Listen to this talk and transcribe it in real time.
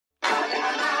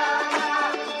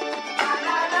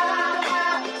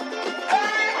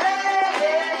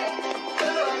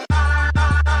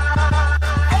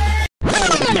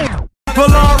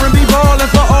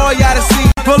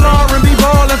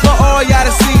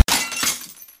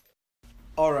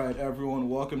All right, everyone,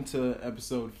 welcome to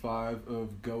episode 5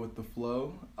 of Go With The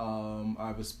Flow. I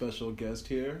have a special guest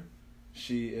here.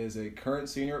 She is a current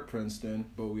senior at Princeton,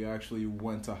 but we actually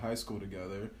went to high school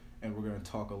together, and we're going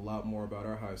to talk a lot more about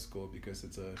our high school because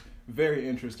it's a very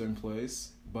interesting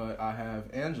place. But I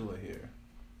have Angela here.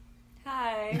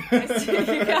 Hi. Nice to meet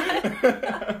you guys.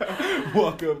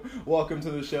 Welcome to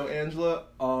the show, Angela.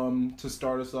 To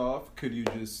start us off, could you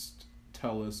just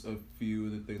tell us a few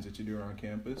of the things that you do around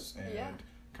campus and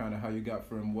kind of how you got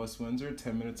from West Windsor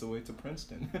 10 minutes away to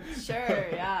Princeton? Sure,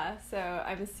 yeah. So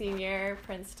I'm a senior,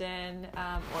 Princeton,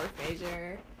 org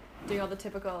major, doing all the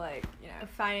typical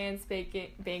finance,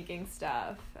 banking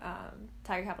stuff,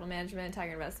 Tiger Capital Management,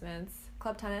 Tiger Investments,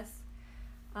 club tennis.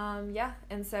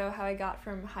 And so how I got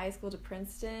from high school to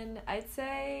Princeton, I'd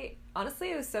say,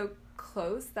 honestly, it was so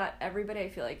close that everybody I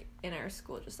feel like in our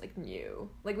school just knew.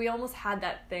 We almost had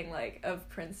that thing of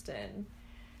Princeton,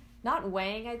 not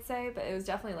weighing, I'd say, but it was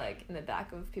definitely in the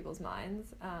back of people's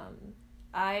minds.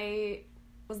 I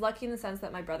was lucky in the sense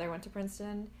that my brother went to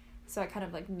Princeton, so I kind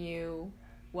of knew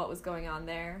what was going on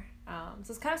there.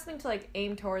 So it's kind of something to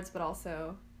aim towards, but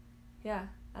also, yeah.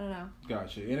 I don't know.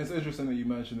 Gotcha. And it's interesting that you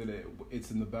mentioned that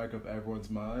it's in the back of everyone's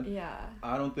mind. Yeah.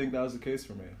 I don't think that was the case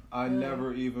for me. I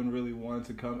never even really wanted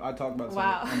to come. I talked about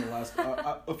something on the last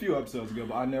a few episodes ago,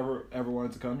 but I never ever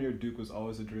wanted to come here. Duke was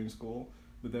always a dream school.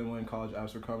 But then when college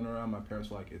apps were coming around, my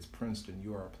parents were like, "It's Princeton.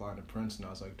 You are applying to Princeton."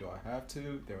 I was like, "Do I have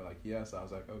to?" They were like, "Yes." I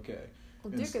was like, "Okay."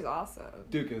 Well, Duke is awesome.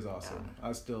 Duke is awesome. Yeah.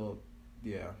 I still...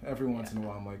 Yeah, every once in a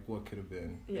while I'm like, what could have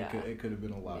been? Yeah. It could have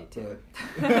been a lot. Me too.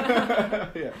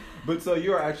 But yeah. But so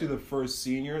you're actually the first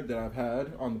senior that I've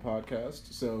had on the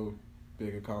podcast. So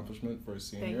big accomplishment for a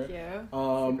senior. Thank you.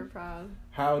 Super proud.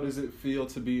 How does it feel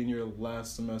to be in your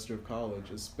last semester of college,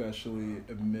 especially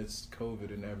amidst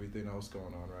COVID and everything else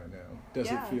going on right now? Does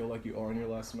it feel like you are in your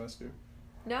last semester?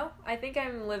 No, I think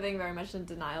I'm living very much in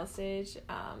denial stage.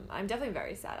 I'm definitely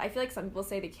very sad. I feel like some people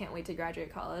say they can't wait to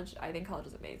graduate college. I think college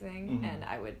is amazing, and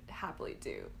I would happily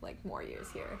do more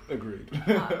years here. Agreed.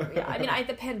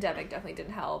 The pandemic definitely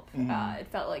didn't help. It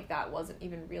felt like that wasn't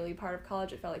even really part of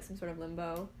college. It felt like some sort of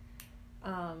limbo.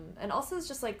 And also it's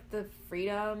just the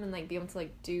freedom and be able to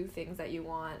do things that you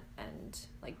want and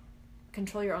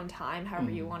control your own time however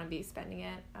you want to be spending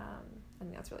it. I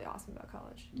think that's really awesome about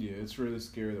college. Yeah, it's really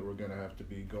scary that we're going to have to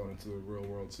be going into the real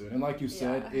world soon. And like you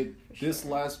said, this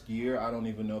last year, I don't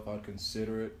even know if I'd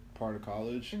consider it part of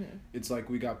college. It's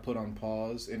we got put on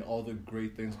pause, and all the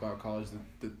great things about college,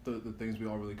 the things we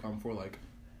all really come for,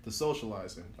 the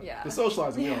socializing. The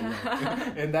socializing, we all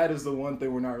know. And that is the one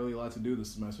thing we're not really allowed to do this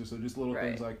semester. So just little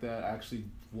things like that, actually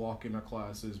walking our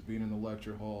classes, being in the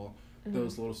lecture hall,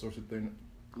 those little sorts of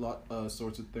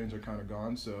things are kind of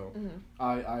gone. So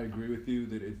I agree with you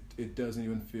that it doesn't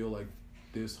even feel like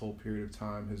this whole period of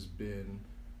time has been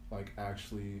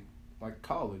actually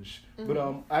college. But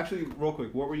actually, real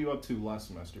quick, what were you up to last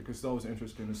semester? Because it's always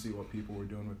interesting to see what people were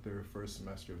doing with their first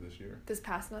semester of this year. This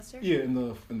past semester? Yeah, in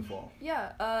the fall.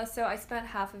 Yeah. So I spent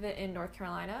half of it in North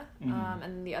Carolina,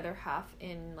 and the other half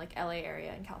in LA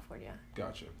area in California.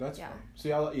 Gotcha. That's fun. See,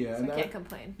 so I can't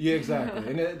complain. Yeah, exactly.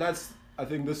 And that's. I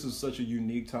think this is such a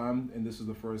unique time, and this is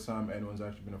the first time anyone's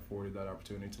actually been afforded that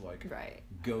opportunity to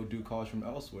go do college from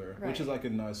elsewhere, which is a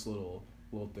nice little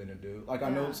thing to do. I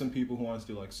know some people who want to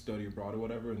do study abroad or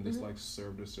whatever, and just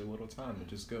served us their little time and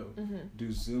just go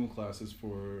do Zoom classes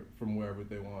from wherever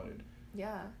they wanted.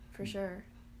 Yeah, for sure.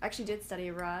 I actually did study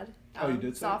abroad. You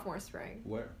did? Sophomore spring.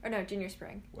 Where? Or no, junior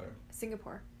spring. Where?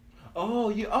 Singapore. Oh,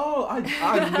 I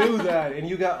knew that. And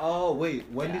you got,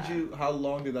 how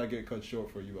long did that get cut short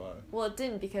for you? Well, it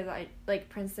didn't because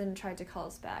Princeton tried to call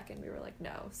us back and we were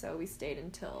no. So we stayed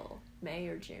until May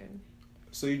or June.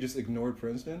 So you just ignored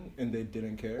Princeton and they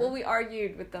didn't care? Well, we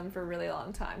argued with them for a really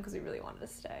long time because we really wanted to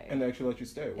stay. And they actually let you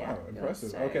stay? Wow, yeah,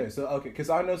 impressive. Because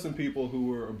I know some people who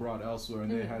were abroad elsewhere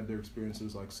and they had their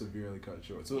experiences severely cut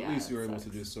short. So at least you were able to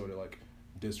just sort of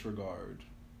disregard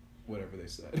whatever they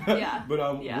said. Yeah. But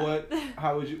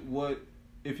what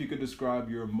if you could describe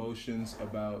your emotions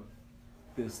about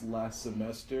this last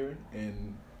semester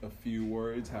in a few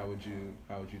words, how would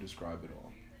you describe it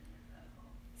all?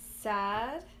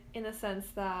 Sad, in the sense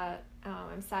that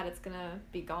I'm sad it's gonna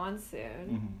be gone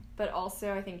soon, but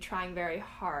also I think trying very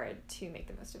hard to make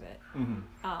the most of it. And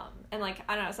I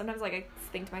don't know, sometimes I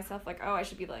think to myself I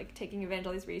should be taking advantage of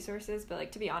all these resources,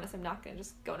 but to be honest, I'm not gonna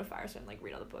just go into Firestone and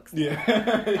read all the books.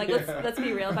 Let's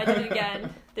be real. If I did it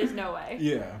again, there's no way.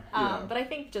 But I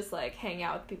think just hanging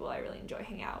out with people I really enjoy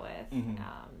hanging out with, and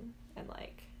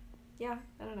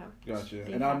I don't know. Gotcha.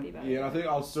 And I think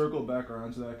I'll circle back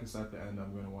around to that because at the end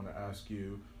I'm going to want to ask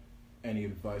you any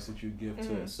advice that you give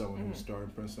to someone Mm-hmm. who's starting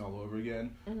Princeton all over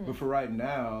again. Mm-hmm. But for right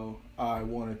now, I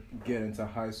want to get into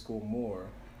high school more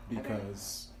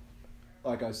because,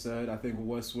 like I said, I think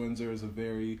West Windsor is a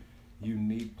very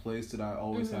unique place that I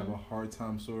always Mm-hmm. have a hard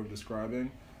time sort of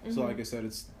describing. Mm-hmm. So like I said,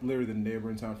 it's literally the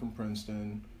neighboring town from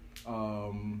Princeton.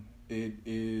 It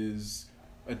is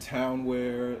a town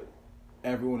where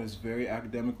everyone is very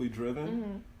academically driven,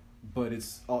 Mm-hmm. but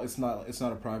it's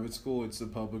not a private school, it's a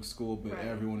public school, but Right.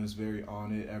 everyone is very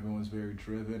on it, everyone's very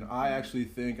driven. I actually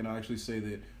think, and I actually say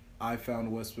that I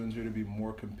found West Windsor to be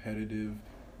more competitive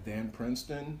than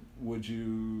Princeton.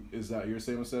 Is that your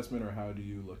same assessment, or how do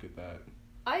you look at that?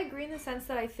 I agree in the sense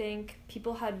that I think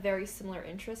people had very similar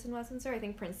interests in West Windsor. I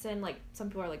think Princeton, like, some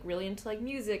people are, like, really into, like,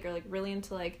 music or, like, really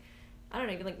into, like, I don't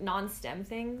know, even, like, non-STEM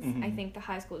things. Mm-hmm. I think the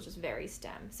high school is just very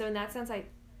STEM. So in that sense, I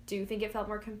do think it felt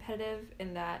more competitive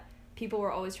in that people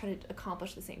were always trying to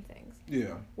accomplish the same things.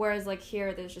 Yeah. Whereas, like,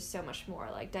 here, there's just so much more,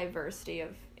 like, diversity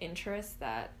of interests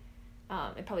that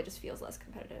it probably just feels less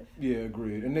competitive. Yeah,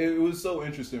 agreed. And it was so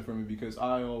interesting for me because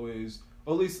I always,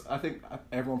 or at least I think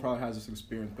everyone probably has this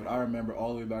experience, but I remember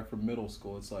all the way back from middle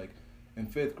school, it's like in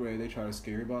 5th grade, they try to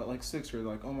scare you about like 6th grade,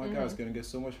 like, oh my God, it's going to get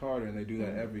so much harder. And they do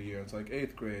that every year. It's like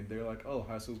 8th grade, they're like, oh,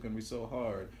 high school's going to be so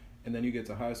hard. And then you get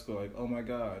to high school, like, oh my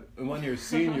God. And when you're a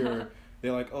senior,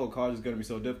 they're like, oh, college is going to be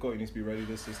so difficult. You need to be ready,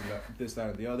 this, and that,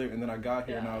 and the other. And then I got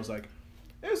here and I was like,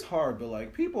 it's hard, but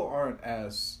like people aren't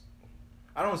as,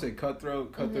 I don't want to say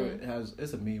cutthroat. Cutthroat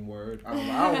it's a mean word. I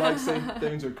don't like saying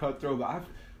things are cutthroat, but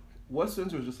West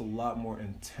Windsor was just a lot more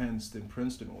intense than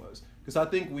Princeton was. Because I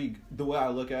think the way I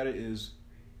look at it is,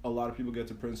 a lot of people get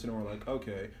to Princeton and we're like,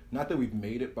 okay, not that we've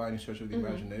made it by any stretch of the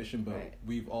imagination, but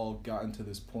we've all gotten to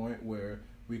this point where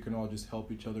we can all just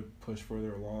help each other push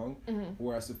further along.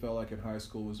 Whereas it felt like in high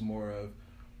school was more of,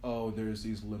 oh, there's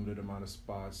these limited amount of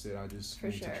spots that I just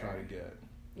need to try to get.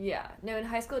 Yeah. No, in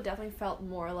high school it definitely felt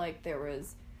more like there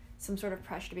was some sort of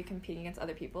pressure to be competing against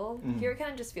other people. Here it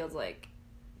kind of just feels like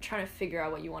trying to figure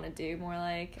out what you want to do more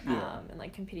like, and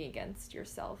like competing against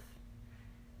yourself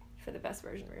for the best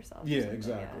version of yourself. Yeah,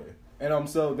 exactly. Yeah. And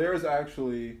so there's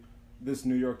actually this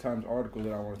New York Times article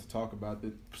that I wanted to talk about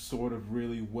that sort of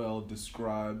really well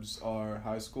describes our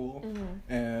high school.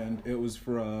 And it was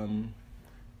from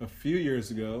a few years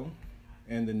ago.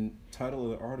 And the title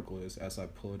of the article is, as I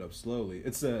pull it up slowly,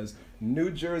 it says,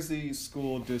 New Jersey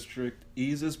School District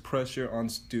Eases Pressure on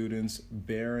Students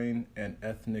Bearing an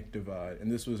Ethnic Divide.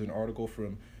 And this was an article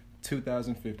from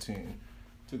 2015.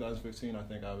 2015, I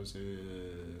think I was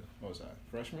what was that,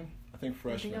 freshman? I think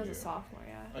freshman. I think I was a sophomore,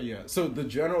 yeah. Yeah. So the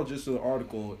general gist of the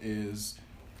article is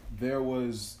there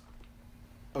was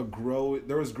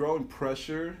growing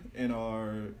pressure in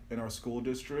our school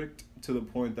district to the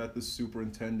point that the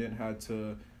superintendent had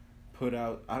to put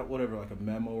out like a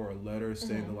memo or a letter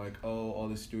saying that like, oh, all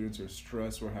the students are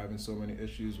stressed, we're having so many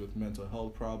issues with mental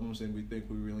health problems, and we think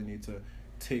we really need to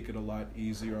take it a lot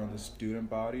easier on the student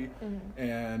body.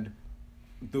 And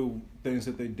the things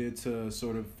that they did to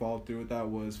sort of follow through with that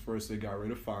was, first they got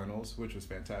rid of finals, which was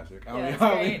fantastic. I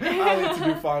only had to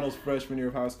do finals freshman year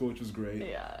of high school, which was great.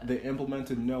 Yeah. They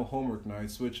implemented no homework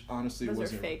nights, which honestly Those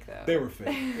wasn't. Those were fake though. They were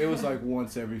fake. It was like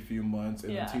once every few months,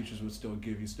 and Yeah. the teachers would still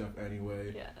give you stuff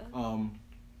anyway. Yeah.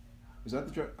 Is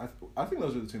that I think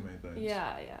those are the two main things.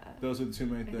 Yeah. Those are the two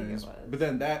main I think things. it was. But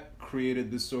then that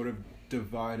created this sort of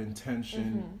divide and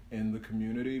tension in the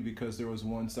community, because there was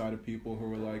one side of people who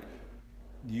were like,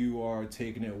 you are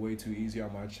taking it way too easy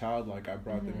on my child. Like, I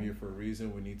brought them here for a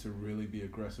reason. We need to really be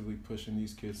aggressively pushing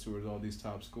these kids towards all these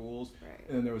top schools. Right.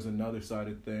 And then there was another side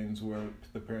of things where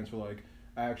the parents were like,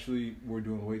 actually, we're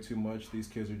doing way too much. These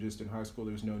kids are just in high school.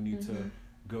 There's no need to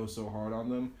go so hard on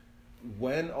them.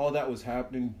 When all that was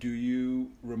happening, do you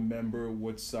remember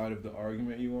what side of the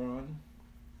argument you were on?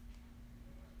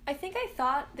 I think I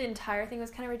thought the entire thing was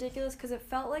kind of ridiculous because it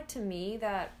felt like to me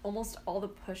that almost all the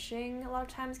pushing a lot of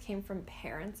times came from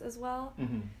parents as well.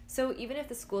 So even if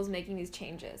the school is making these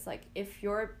changes, like if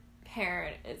your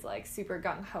parent is like super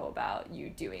gung-ho about you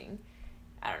doing,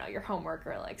 I don't know, your homework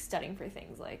or like studying for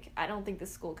things, like I don't think the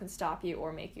school can stop you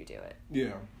or make you do it.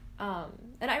 Yeah.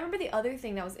 And I remember the other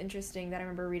thing that was interesting that I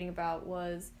remember reading about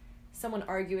was someone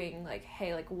arguing like,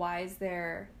 hey, like why is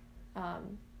there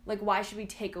like why should we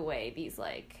take away these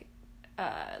like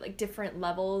different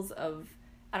levels of,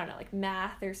 I don't know, like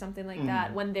math or something like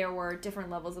that, when there were different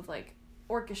levels of like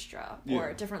orchestra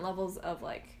or different levels of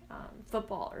like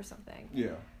football or something.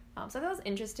 Yeah. So that was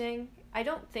interesting. I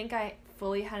don't think I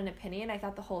fully had an opinion. I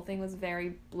thought the whole thing was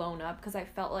very blown up because I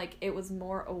felt like it was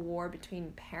more a war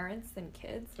between parents than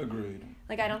kids. Agreed.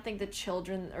 Like I don't think the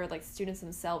children or like students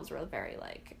themselves were very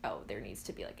like, oh, there needs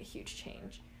to be like a huge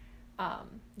change.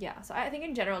 So I think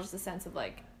in general, just a sense of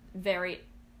like very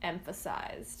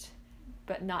emphasized,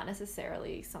 but not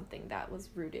necessarily something that was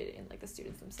rooted in like the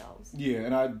students themselves. Yeah,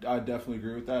 and I definitely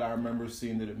agree with that. I remember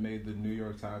seeing that it made the New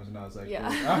York Times, and I was like,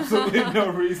 there's absolutely no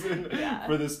reason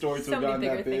for this story to have gotten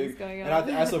that big. And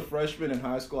as a freshman in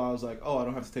high school, I was like, oh, I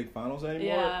don't have to take finals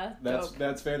anymore. Yeah,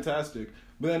 that's fantastic.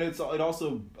 But then it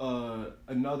also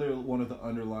another one of the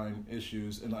underlying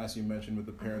issues, and as you mentioned with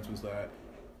the parents, was that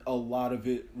a lot of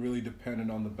it really depended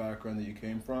on the background that you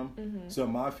came from. Mm-hmm. So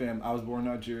my I was born in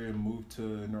Nigeria and moved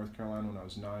to North Carolina when I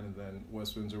was 9, and then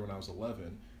West Windsor when I was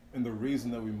 11. And the reason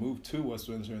that we moved to West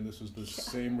Windsor, and this was the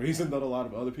same reason that a lot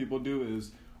of other people do,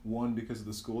 is one, because of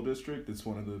the school district. It's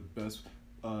one of the best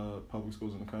public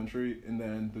schools in the country, and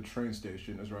then the train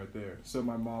station is right there. So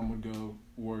my mom would go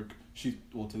work. To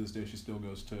this day she still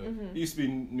goes to. It used to be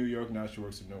New York, now she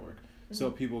works in Newark. So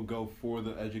people go for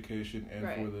the education and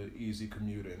for the easy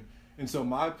commuting. And so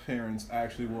my parents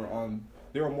actually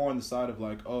they were more on the side of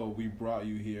like, oh, we brought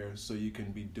you here so you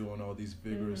can be doing all these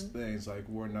vigorous things. Like,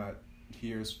 we're not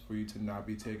here for you to not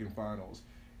be taking finals.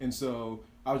 And so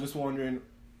I was just wondering,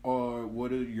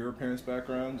 what are your parents'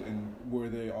 backgrounds, and were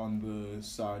they on the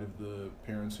side of the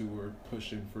parents who were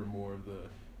pushing for more of the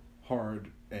hard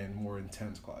and more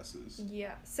intense classes?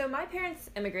 Yeah. So my parents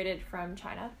immigrated from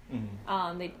China.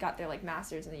 Mm-hmm. They got their like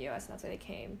masters in the U.S. and that's why they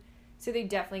came. So they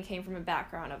definitely came from a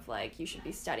background of like, you should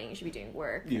be studying, you should be doing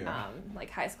work. Yeah. Like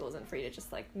high school isn't free to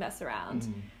just like mess around.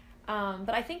 Mm-hmm.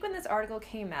 But I think when this article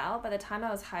came out, by the time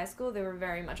I was high school, they were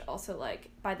very much also like,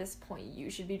 by this point, you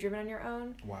should be driven on your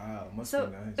own. Wow, must be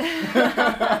nice.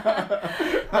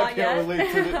 I can't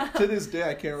relate to this day.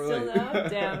 I can't relate. Still no?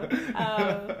 Damn.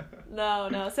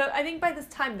 No. So I think by this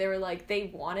time they were like, they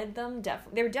wanted them.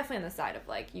 They were definitely on the side of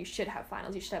like, you should have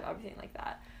finals, you should have everything like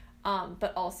that.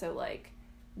 But also like,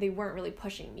 they weren't really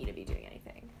pushing me to be doing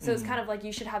anything. So it's kind of like,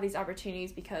 you should have these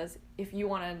opportunities because if you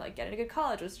want to like get into a good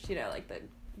college, which like the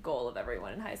goal of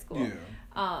everyone in high school,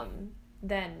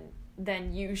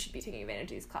 then you should be taking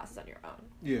advantage of these classes on your own.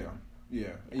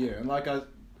 Yeah. And like, I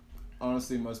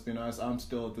honestly must be honest, I'm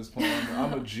still at this point,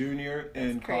 I'm a junior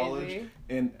in college,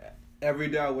 and every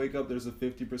day I wake up, there's a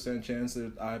 50% chance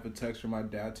that I have a text from my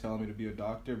dad telling me to be a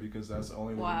doctor because that's the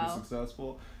only way to be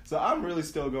successful. So I'm really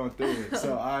still going through it.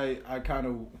 So I kind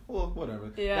of,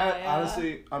 whatever.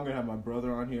 Honestly, I'm going to have my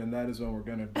brother on here, and that is when we're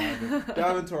going to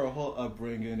dive into our whole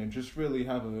upbringing and just really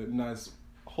have a nice,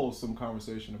 wholesome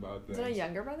conversation about things. Is that a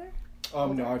younger brother?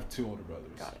 No, I have 2 older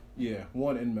brothers. Got it. Yeah,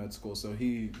 one in med school, so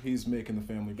he's making the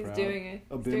family proud. He's doing it.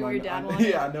 Abim, he's doing what your dad wanted.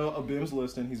 Yeah, I know Abim's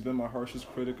listening. He's been my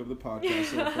harshest critic of the podcast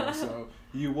so far, so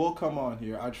you will come on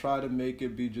here. I try to make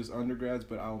it be just undergrads,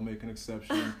 but I will make an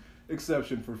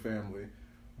exception for family.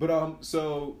 But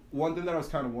so one thing that I was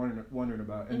kind of wondering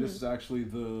about, and this is actually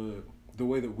the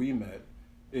way that we met,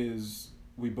 is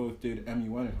we both did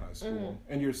MUN in high school,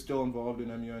 and you're still involved in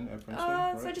MUN at Princeton,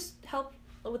 right? So I just help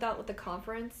with the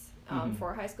conference.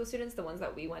 For high school students, the ones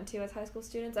that we went to as high school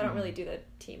students. I don't really do the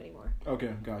team anymore.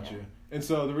 Okay, gotcha. Yeah. And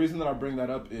so the reason that I bring that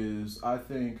up is I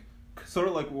think, sort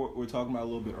of like what we were talking about a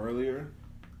little bit earlier,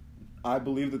 I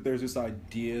believe that there's this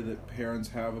idea that parents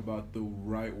have about the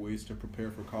right ways to prepare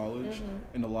for college,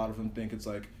 and a lot of them think it's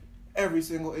like every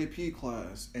single AP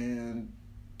class and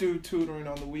do tutoring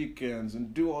on the weekends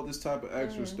and do all this type of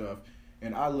extra stuff.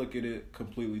 And I look at it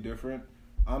completely different.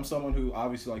 I'm someone who,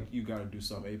 obviously, like, you got to do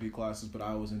some AP classes, but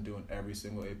I wasn't doing every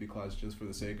single AP class just for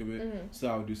the sake of it. So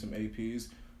I would do some APs.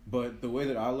 But the way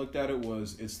that I looked at it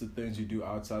was, it's the things you do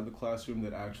outside the classroom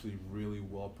that actually really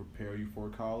well prepare you for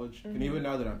college. And even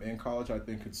now that I'm in college, I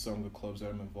think it's some of the clubs that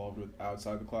I'm involved with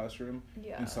outside the classroom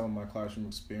and some of my classroom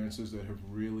experiences that have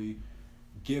really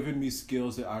given me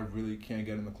skills that I really can't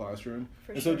get in the classroom.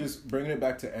 So just bringing it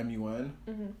back to MUN,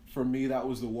 for me, that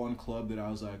was the one club that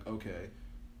I was like, okay,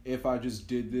 if I just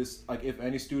did this, like, if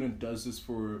any student does this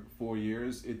for 4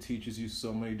 years, it teaches you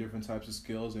so many different types of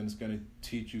skills, and it's going to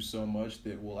teach you so much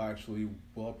that will actually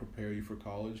well prepare you for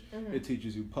college. It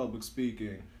teaches you public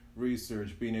speaking,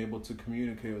 research, being able to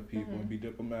communicate with people and be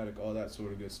diplomatic, all that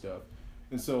sort of good stuff.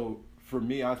 And so for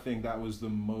me, I think that was the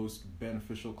most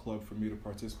beneficial club for me to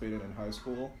participate in high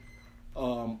school.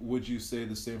 Would you say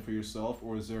the same for yourself,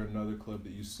 or is there another club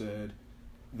that you said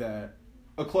that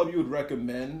a club you would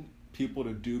recommend people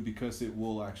to do because it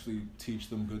will actually teach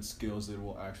them good skills that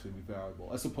will actually be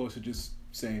valuable, as opposed to just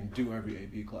saying do every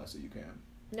AP class that you can?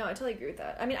 No, I totally agree with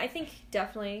that. I mean, I think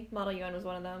definitely Model UN was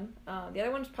one of them. The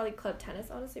other one was probably club tennis,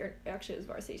 honestly, or actually it was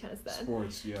varsity tennis then.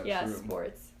 Sports, yeah. Yeah, true.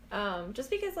 Sports. Just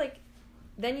because, like,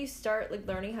 then you start, like,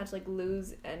 learning how to, like,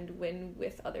 lose and win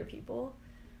with other people.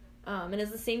 And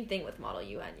it's the same thing with Model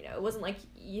UN, you know. It wasn't like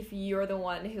if you're the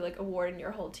one who, like, awarded and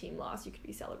your whole team lost, you could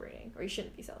be celebrating, or you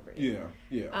shouldn't be celebrating.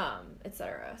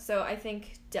 Etc. So I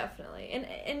think definitely.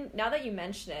 And now that you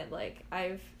mention it, like,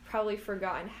 I've probably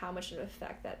forgotten how much of an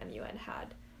effect that MUN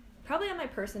had. Probably on my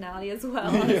personality as well,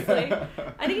 honestly. Yeah.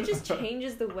 I think it just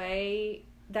changes the way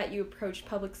that you approach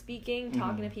public speaking,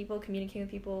 talking to people, communicating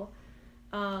with people.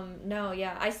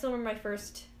 I still remember my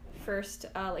first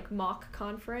like, mock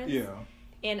conference. Yeah.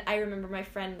 And I remember my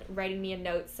friend writing me a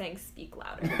note saying, "Speak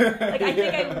louder." Like, I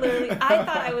think I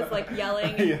thought I was, like,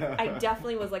 yelling. Yeah. I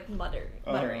definitely was, like,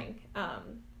 muttering.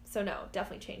 So no,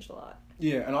 definitely changed a lot.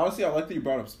 Yeah, and honestly, I like that you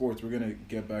brought up sports. We're going to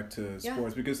get back to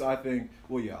sports because I think,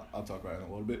 I'll talk about it in a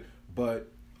little bit.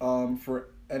 But for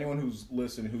anyone who's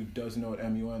listening who doesn't know what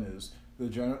MUN is,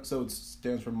 so it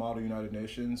stands for Model United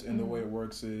Nations, and the way it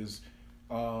works is,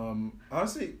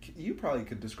 honestly, you probably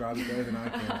could describe it better than I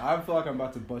can. I feel like I'm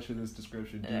about to butcher this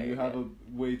description. Do you have a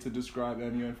way to describe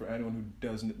MUN for anyone who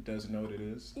doesn't know what it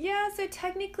is? Yeah, so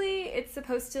technically it's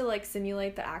supposed to, like,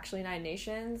 simulate the actual United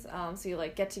Nations. So you,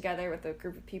 like, get together with a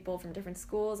group of people from different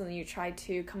schools, and then you try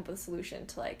to come up with a solution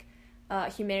to, like, a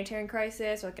humanitarian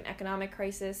crisis or, like, an economic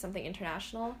crisis, something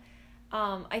international.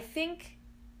 I think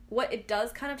what it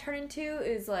does kind of turn into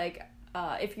is, like,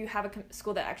 if you have a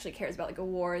school that actually cares about, like,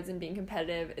 awards and being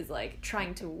competitive, is, like,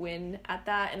 trying to win at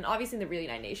that. And obviously in the real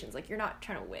United Nations, like, you're not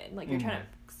trying to win. Like, you're trying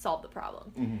to solve the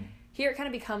problem. Here it kind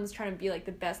of becomes trying to be, like,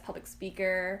 the best public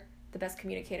speaker, the best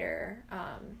communicator,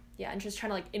 and just trying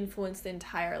to, like, influence the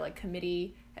entire, like,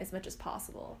 committee as much as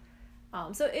possible.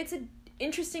 So it's an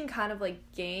interesting kind of,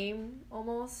 like, game,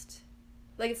 almost.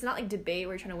 Like, it's not, like, debate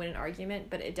where you're trying to win an argument,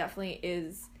 but it definitely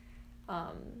is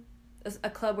a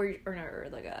club where or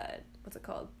like a, what's it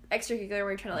called, extracurricular, where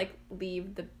you're trying to, like,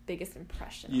 leave the biggest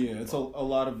impression. Yeah, it's a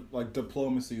lot of, like,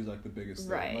 diplomacy is, like, the biggest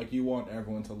thing. Right. Like, you want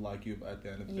everyone to like you at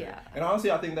the end of the day. Yeah. And honestly,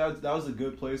 I think that was a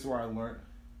good place where I learned.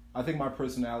 I think my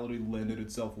personality lended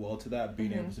itself well to that,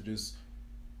 being able to just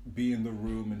be in the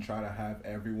room and try to have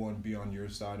everyone be on your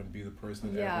side and be the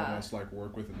person that everyone wants to, like,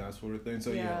 work with and that sort of thing.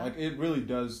 So like, it really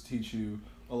does teach you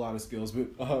a lot of skills.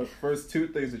 But first, two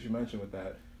things that you mentioned with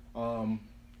that.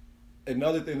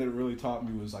 Another thing that it really taught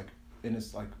me was, like, and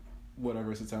it's, like,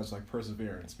 whatever it sounds like,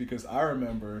 perseverance. Because I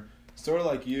remember, sort of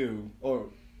like you,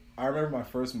 I remember my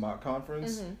first mock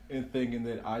conference and thinking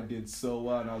that I did so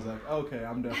well, and I was like, okay,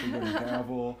 I'm definitely going to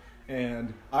gavel.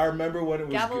 And I remember when it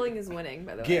was... Gaveling is winning,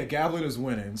 by the way. Yeah, gaveling is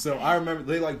winning. So I remember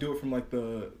they, like, do it from, like,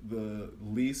 the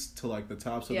least to, like, the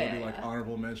top. So they'll do, like,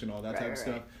 honorable mention, all that type of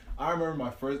stuff. I remember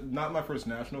not my first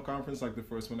national conference, like the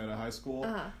first one at a high school.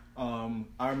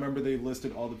 I remember they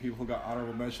listed all the people who got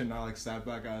honorable mention, and I, like, sat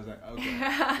back. I was like,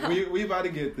 okay, we about to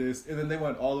get this. And then they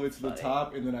went all the way to the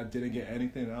top, and then I didn't get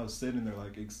anything. And I was sitting there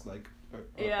like,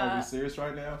 are we serious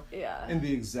right now? Yeah. And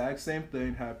the exact same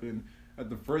thing happened at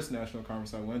the first national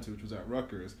conference I went to, which was at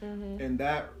Rutgers. And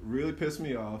that really pissed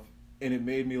me off. And it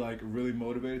made me, like, really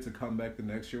motivated to come back the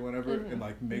next year whenever and,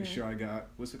 like, make sure I got,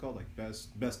 what's it called, like,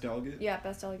 best delegate? Yeah,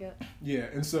 best delegate. Yeah,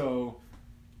 and so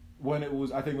when it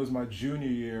was, I think it was my junior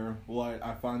year, like,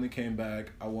 I finally came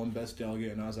back, I won best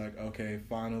delegate, and I was like, okay,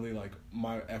 finally, like,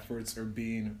 my efforts are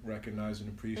being recognized and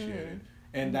appreciated.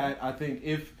 And that, I think,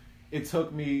 if it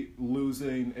took me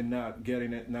losing and not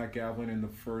gaveling in the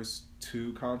first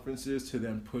two conferences to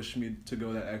then push me to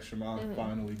go that extra mile and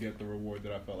finally get the reward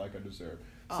that I felt like I deserved.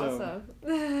 Awesome. So,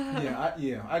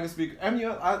 I can speak.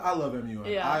 MUN, I love MUN.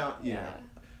 Yeah.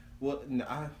 Well,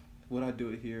 would I do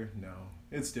it here? No.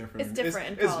 It's different. It's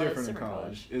different It's different in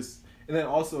college. And then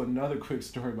also another quick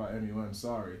story about MUN.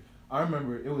 Sorry. I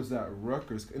remember it was at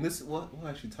Rutgers, and we'll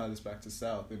actually tie this back to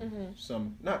South and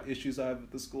some, not issues I have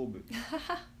at the school, but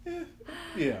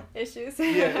issues.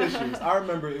 Issues. I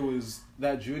remember it was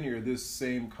that junior, this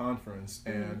same conference,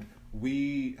 and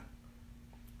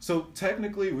so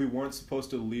technically we weren't supposed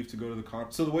to leave to go to the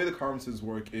conference. So the way the conferences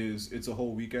work is it's a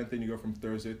whole weekend thing. You go from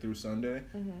Thursday through Sunday,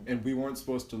 and we weren't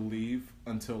supposed to leave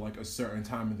until, like, a certain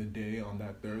time of the day on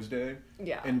that Thursday.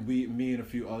 Yeah. And me and a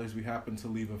few others, we happened to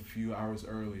leave a few hours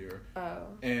earlier. Oh.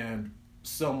 And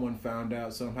someone found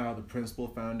out somehow. The principal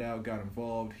found out, got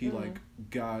involved. He like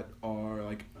got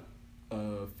our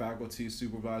faculty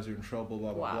supervisor in trouble.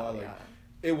 Blah blah blah.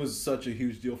 It was such a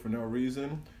huge deal for no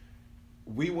reason.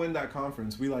 We win that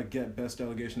conference. We get best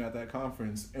delegation at that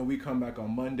conference, and we come back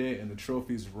on Monday, and the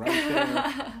trophy's right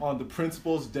there on the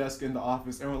principal's desk in the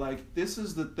office, and we're like, "This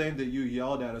is the thing that you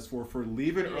yelled at us for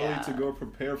leaving early to go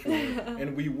prepare for it,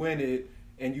 and we win it,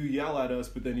 and you yell at us,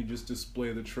 but then you just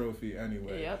display the trophy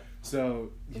anyway." Yep.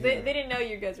 So they didn't know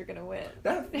you guys were gonna win.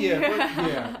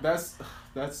 That's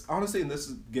honestly, and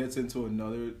this gets into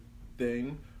another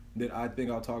thing. that I think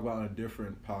I'll talk about on a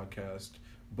different podcast,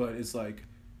 but it's like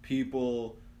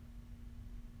people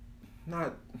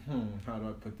not how do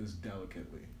I put this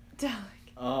delicately?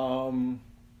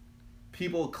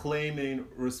 People claiming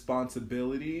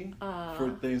responsibility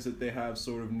for things that they have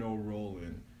sort of no role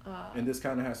in. And this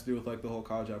kind of has to do with like the whole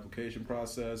college application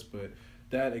process, but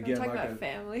that again, like about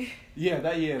family.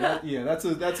 That's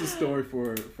a story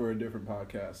for a different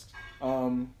podcast.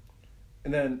 And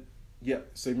then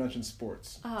so you mentioned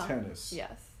sports, tennis.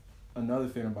 Yes. Another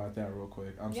thing about that, real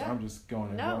quick. I'm just going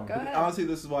and going. Go ahead. Honestly,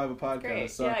 this is why I have a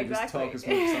podcast, so I can just talk as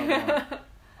much as I want.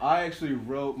 I actually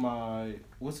wrote my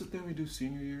what's the thing we do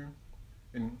senior year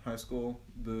in high school?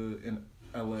 In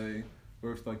LA.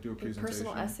 Where we have to like do a presentation.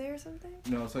 Personal essay or something?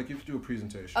 No, it's like you have to do a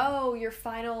presentation. Oh, your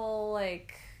final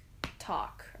like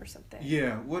talk or something.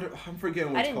 Yeah, I'm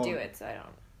forgetting what it's called. I didn't do it, so I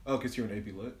don't. Oh, because you're in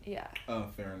AP Lit? Yeah. Oh,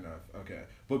 fair enough. Okay.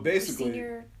 But basically...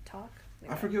 Senior talk?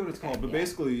 I forget what it's called, but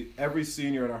basically every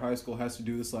senior at our high school has to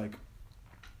do this like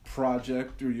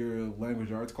project through your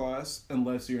language arts class,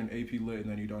 unless you're in AP Lit and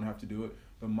then you don't have to do it.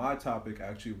 But my topic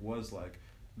actually was like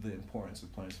the importance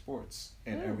of playing sports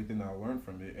and everything that I learned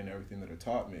from it and everything that it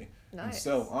taught me. Nice. And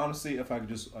so honestly, if I could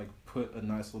just like put a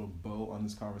nice little bow on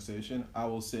this conversation, I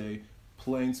will say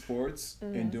playing sports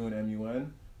and doing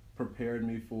MUN prepared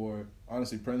me for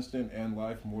honestly Princeton and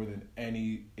life more than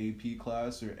any AP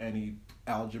class or any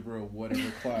algebra or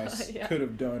whatever class could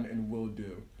have done and will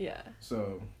do. Yeah.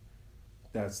 So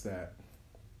that's that.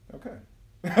 Okay.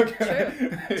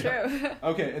 True.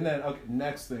 Okay, and then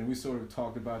next thing, we sort of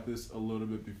talked about this a little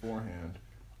bit beforehand.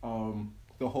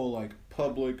 The whole like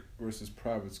public versus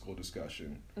private school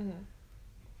discussion. Mm-hmm.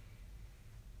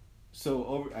 So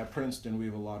over at Princeton, we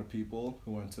have a lot of people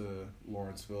who went to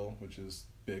Lawrenceville, which is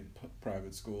big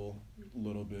private school,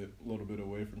 little bit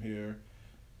away from here.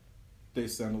 They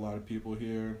send a lot of people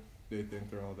here. They think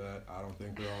they're all that. I don't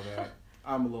think they're all that.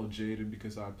 I'm a little jaded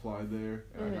because I applied there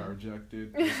and I got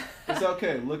rejected. It's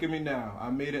okay. Look at me now.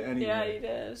 I made it anyway. Yeah, you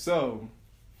did. So,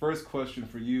 first question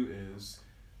for you is,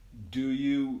 do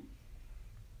you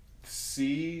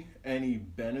see any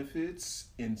benefits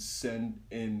in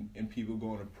people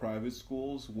going to private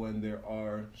schools when there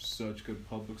are such good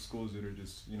public schools that are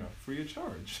just, free of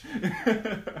charge?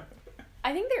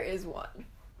 I think there is one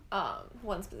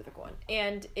specific one,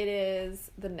 and it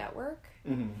is the network.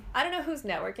 Mm-hmm. I don't know who's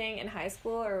networking in high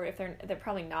school, or if they're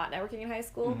probably not networking in high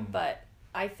school, but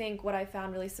I think what I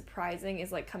found really surprising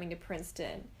is like coming to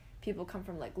Princeton, people come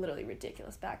from like literally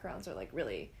ridiculous backgrounds or like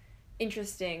really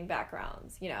interesting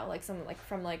backgrounds, like some like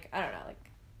from like I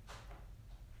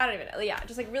don't even know,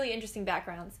 just like really interesting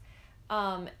backgrounds,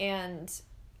 and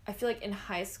I feel like in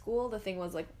high school the thing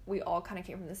was like we all kind of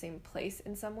came from the same place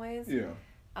in some ways.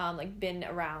 Like been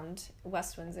around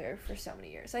West Windsor for so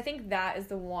many years. So I think that is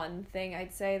the one thing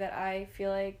I'd say that I feel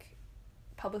like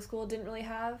public school didn't really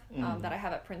have, that I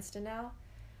have at Princeton now.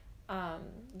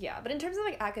 But in terms of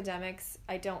like academics,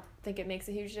 I don't think it makes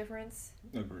a huge difference.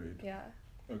 Agreed. Yeah.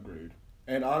 Agreed.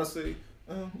 And honestly,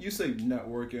 you say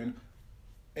networking.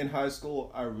 In high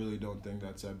school, I really don't think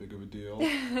that's that big of a deal.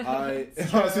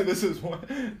 Honestly, this is one.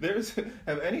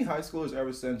 Have any high schoolers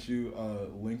ever sent you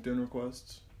LinkedIn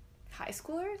requests? High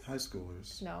schoolers? High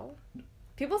schoolers. No.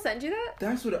 People send you that?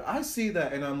 That's what I see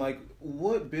that, and I'm like,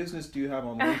 what business do you have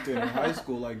on LinkedIn in high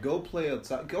school? Like, go play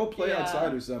outside. Go play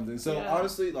outside or something. So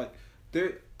honestly, like,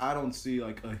 I don't see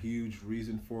like a huge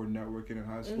reason for networking in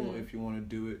high school. If you want to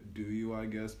do it, do you? I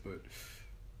guess, but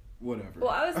whatever. Well,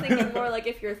 I was thinking more like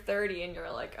if you're 30 and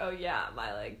you're like, oh yeah,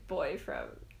 my like boy from.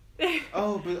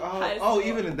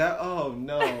 Even in that. Oh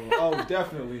no.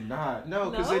 Definitely not. No,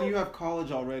 because then you have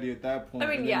college already at that point. I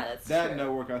mean, that's that true.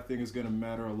 Network I think is going to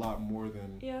matter a lot more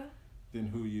than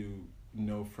who you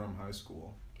know from high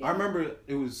school. Yeah. I remember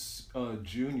it was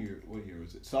junior. What year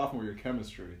was it? Sophomore year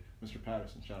chemistry. Mr.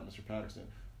 Patterson. Shout out Mr. Patterson.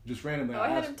 Just randomly. I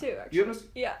had him too. Actually. You have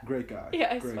Yeah. Great guy.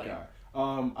 Yeah, great guy.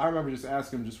 I remember just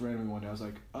asking him just randomly one day. I was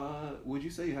like, would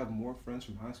you say you have more friends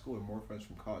from high school or more friends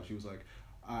from college? He was like,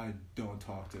 I don't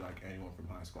talk to like anyone from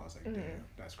high school. I was like, damn,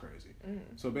 that's crazy.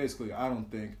 So basically, I don't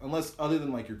think, unless other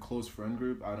than like your close friend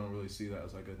group, I don't really see that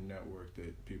as like a network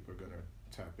that people are gonna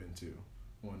tap into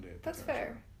one day. That's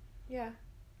fair. Yeah,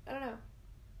 I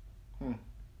don't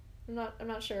know. I'm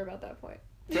not sure about that point.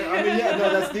 I mean,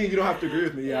 that's the thing. You don't have to agree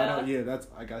with me. I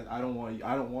don't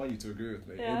want you to agree with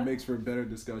me. It makes for better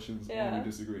discussions when we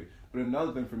disagree. But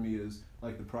another thing for me is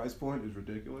like the price point is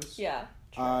ridiculous. Yeah.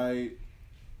 True.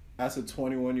 As a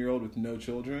 21-year-old with no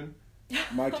children,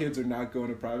 my kids are not going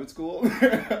to private school.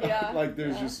 Like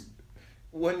there's just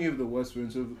when you have the West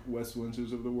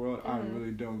Windsors of the world, I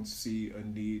really don't see a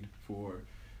need for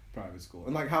private school.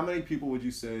 And like, how many people would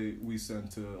you say we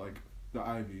send to like the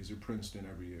Ivies or Princeton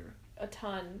every year? A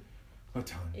ton.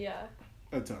 Yeah.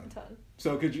 A ton.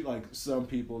 So could you, like, some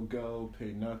people go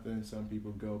pay nothing, some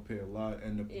people go pay a lot,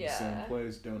 end up in the same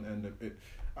place, don't end up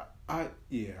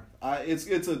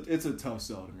it's a tough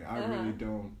sell to me. I really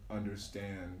don't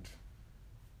understand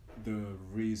the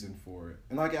reason for it.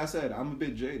 And like I said, I'm a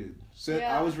bit jaded.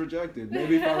 I was rejected.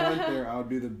 Maybe if I went there, I would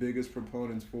be the biggest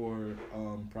proponent for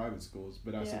private schools.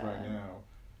 But as of right now,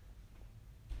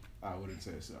 I wouldn't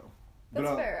say so. That's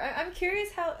fair. I'm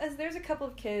curious how, as there's a couple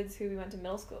of kids who we went to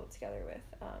middle school together with,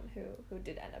 who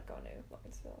did end up going to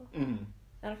Lawrenceville. Mm-hmm.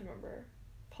 I don't know if you remember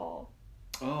Paul.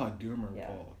 Oh, I do remember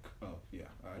Paul. Oh, yeah,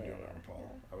 I do remember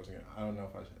Paul. Yeah. I don't know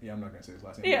if I should. Yeah, I'm not going to say his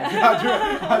last name.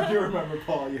 Yeah. I do remember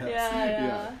Paul, yes.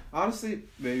 Yeah. Honestly,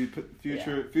 maybe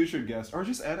future guests, or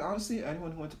just honestly,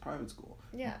 anyone who went to private school.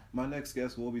 Yeah. My next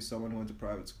guest will be someone who went to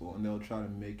private school, and they'll try to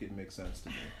make it make sense to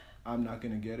me. I'm not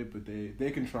going to get it, but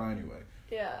they can try anyway.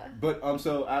 Yeah. But,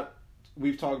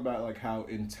 we've talked about, like, how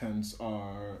intense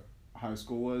our high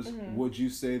school was. Mm-hmm. Would you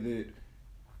say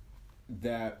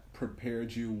that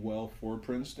prepared you well for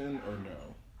Princeton, or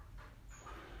no?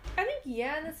 I think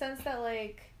in the sense that,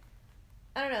 like,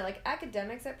 I don't know, like,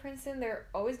 academics at Princeton, they're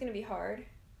always going to be hard,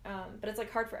 but it's,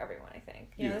 like, hard for everyone, I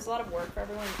think. You know, there's a lot of work for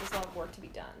everyone, there's a lot of work to be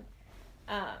done.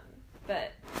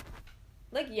 But,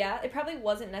 like, it probably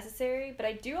wasn't necessary, but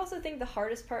I do also think the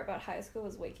hardest part about high school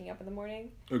was waking up in the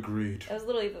morning. Agreed. It was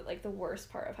literally, the worst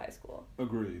part of high school.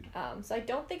 Agreed. So I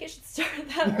don't think it should start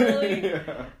that early.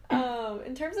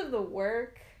 In terms of the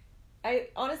work, I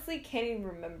honestly can't even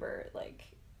remember, like,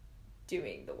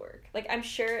 doing the work. Like, I'm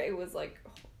sure it was, like,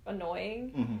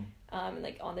 annoying, and,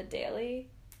 like, on the daily,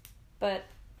 but,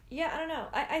 I don't know.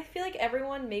 I feel like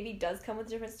everyone maybe does come with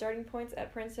different starting points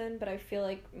at Princeton, but I feel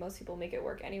like most people make it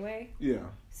work anyway. Yeah.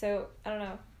 So, I don't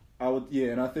know.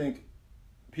 And I think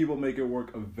people make it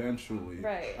work eventually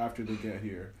after they get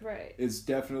here. Right. It's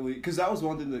definitely, because that was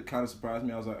one thing that kind of surprised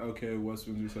me. I was like, okay, West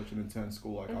Windsor's such an intense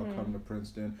school, like, I'll come to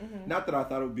Princeton. Mm-hmm. Not that I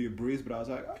thought it would be a breeze, but I was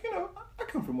like, I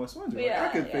come from West Windsor. Like, I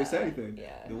could face anything.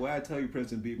 Yeah. The way I tell you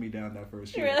Princeton beat me down that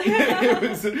first year. Really?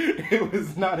 it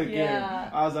was not a game.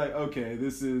 I was like, okay,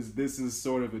 this is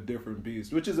sort of a different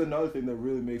beast, which is another thing that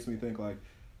really makes me think, like,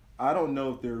 I don't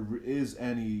know if there is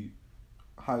any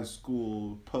high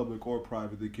school, public or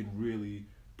private, that can really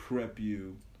prep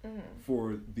you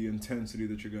for the intensity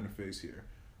that you're going to face here.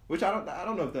 Which I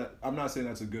don't know if that, I'm not saying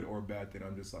that's a good or bad thing.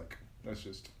 I'm just like, that's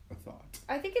just a thought.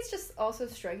 I think it's just also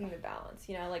striking the balance,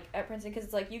 you know, like at Princeton, because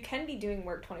it's like you can be doing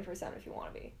work 24/7 if you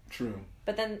want to be. True.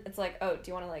 But then it's like, oh, do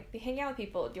you want to like be hanging out with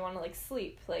people? Do you want to like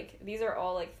sleep? Like these are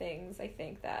all like things I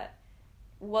think that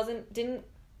didn't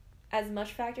as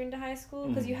much factor into high school,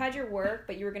 because you had your work,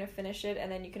 but you were going to finish it,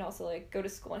 and then you can also like go to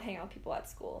school and hang out with people at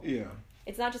school. Yeah.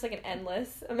 It's not just like an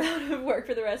endless amount of work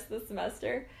for the rest of the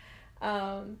semester.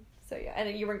 So yeah,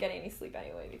 and you weren't getting any sleep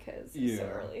anyway because it's so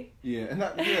early. Yeah, and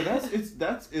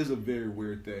that is a very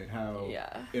weird thing. How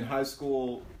in high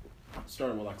school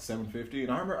started with like 7:50,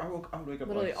 and I remember I would wake up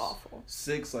literally like awful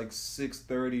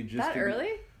 6:30 just that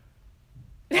early.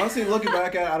 Honestly, looking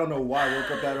back at it, I don't know why I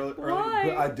woke up that early,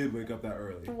 but I did wake up that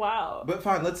early. Wow. But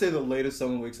fine, let's say the latest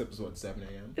someone wakes up is what, 7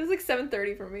 a.m.? It was like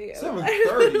 7:30 for me.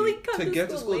 7:30 to get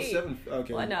to school at 7.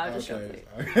 Okay. Well, no, I was just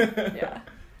yeah.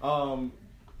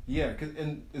 Yeah,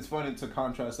 and it's funny to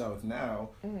contrast that with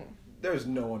now. Mm-hmm. There's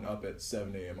no one up at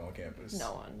 7 a.m. on campus.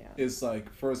 No one, yeah. It's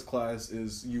like first class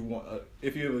is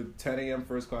if you have a 10 a.m.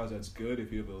 first class, that's good.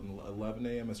 If you have an 11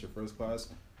 a.m. as your first class,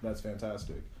 that's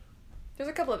fantastic. There's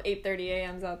a couple of 8:30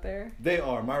 a.m.s out there. They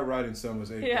are. My writing son was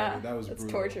 8:30. Yeah, that was brutal.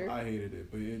 Torture. I hated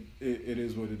it, but it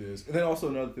is what it is. And then also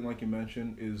another thing, like you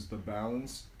mentioned, is the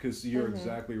balance, because you're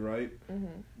exactly right.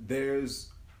 Mm-hmm. There's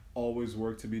always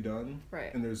work to be done.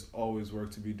 Right. And there's always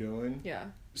work to be doing. Yeah.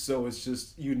 So it's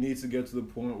just, you need to get to the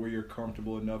point where you're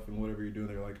comfortable enough in whatever you're doing.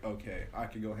 They're like, okay, I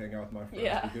can go hang out with my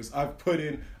friends because I've put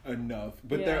in enough.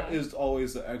 But there is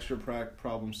always the extra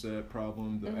problem,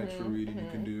 the extra reading you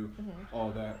can do,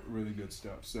 all that really good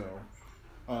stuff. So,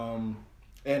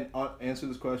 and answer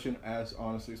this question as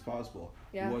honestly as possible.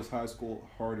 Yeah. Was high school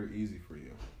hard or easy for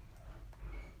you?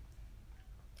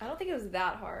 I don't think it was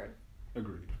that hard.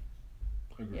 Agreed.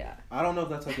 Yeah. I don't know if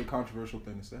that's like a controversial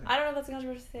thing to say. I don't know if that's a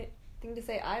controversial thing to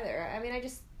say either. I mean,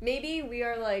 maybe we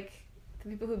are like the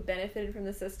people who benefited from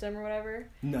the system or whatever.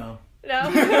 No.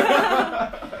 No?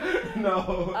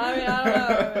 No. I mean,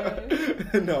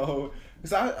 I don't know. No.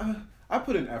 Because I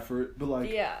put in effort, but like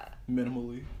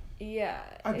minimally. Yeah.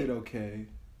 I did okay.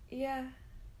 Yeah.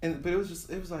 But it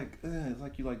was like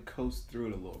you like coast through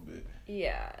it a little bit.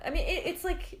 Yeah. I mean, it's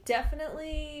like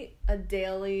definitely a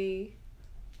daily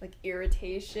like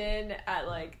irritation at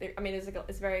like, I mean,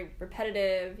 it's very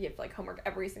repetitive. You have like homework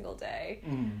every single day.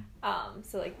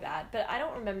 So like that, but I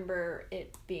don't remember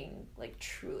it being like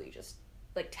truly just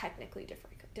like technically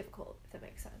difficult, if that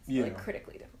makes sense. Yeah. Like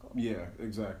critically difficult. Yeah,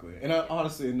 exactly. And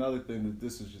honestly, another thing that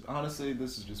this is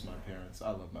just my parents.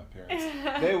 I love my parents.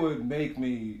 They would make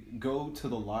me go to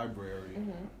the library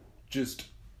just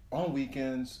on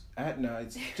weekends, at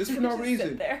nights, just for no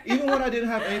reason. Even when I didn't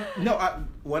have any... No,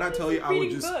 when I tell you I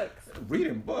would just...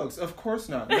 Reading books? Of course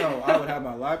not. No, I would have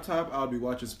my laptop. I would be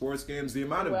watching sports games. The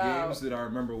amount of games that I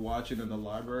remember watching in the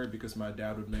library because my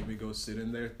dad would make me go sit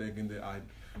in there thinking that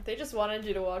They just wanted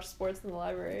you to watch sports in the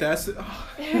library. That's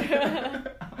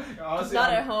honestly,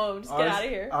 not at home. Just get out of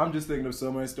here. I'm just thinking of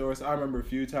so many stories. I remember a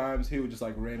few times he would just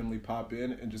like randomly pop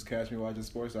in and just catch me watching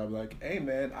sports. So I'd be like, "Hey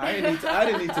man, I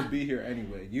didn't need to be here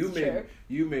anyway. You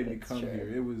made me come here.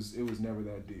 It was never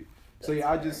that deep." So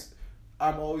yeah,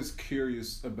 I'm always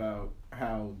curious about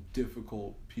how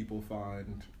difficult people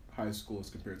find high school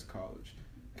as compared to college,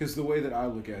 because the way that I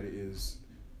look at it is,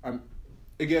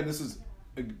 this is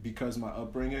because of my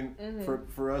upbringing.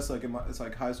 For us, like it's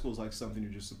like high school is like something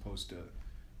you're just supposed to.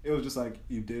 It was just like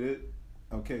you did it,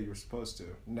 okay, you're supposed to.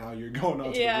 Now you're going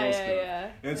on to the real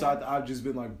stuff. And so I've just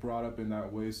been like brought up in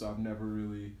that way, so I've never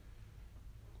really.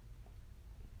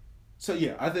 So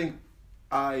yeah, I think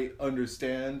I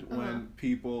understand when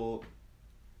people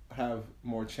have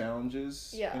more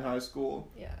challenges in high school.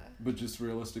 Yeah. But just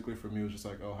realistically for me, it was just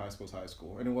like, oh, high school's high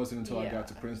school. And it wasn't until I got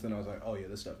to Princeton I was like, oh yeah,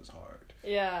 this stuff is hard.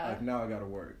 Yeah. Like now I gotta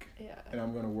work. Yeah. And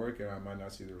I'm gonna work and I might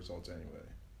not see the results anyway.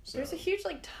 So. There's a huge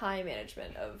like time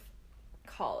management of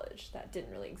college that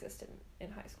didn't really exist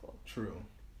in high school. True.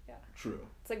 Yeah. True.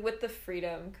 It's like with the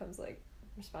freedom comes like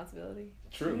responsibility.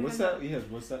 True. What's that? Yeah,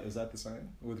 what's that? Is that the sign?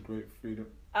 With great freedom?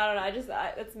 I don't know.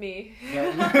 That's me.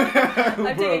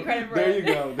 I'm taking credit for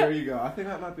it. There you go. I think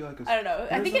that might be like a... I don't know.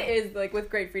 I think it is like with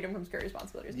great freedom comes great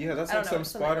responsibilities. Yeah, that's like some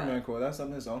Spider-Man like quote. That's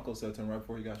something his uncle said to him right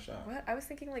before he got shot. What? I was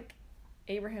thinking like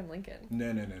Abraham Lincoln.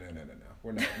 No.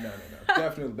 We're not. No.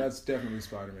 Definitely, that's definitely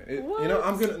Spider-Man. What? You know,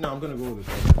 I'm gonna go with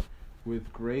this.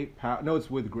 With great power. No, it's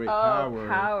with great power. Oh,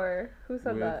 power. Who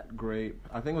said that? With great.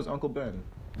 I think it was Uncle Ben.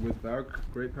 With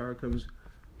great power comes,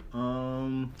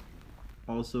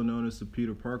 also known as the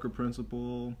Peter Parker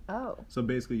principle. Oh. So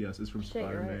basically, yes, it's from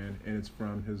Spider-Man, and it's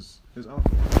from his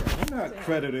uncle. I'm not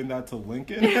crediting that to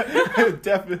Lincoln.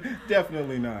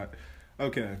 Definitely not.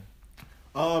 Okay.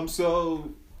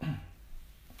 So,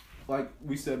 like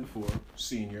we said before,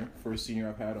 first senior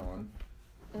I've had on.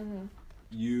 Mm-hmm.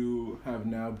 You have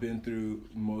now been through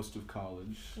most of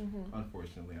college. Mm-hmm.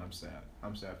 Unfortunately, I'm sad.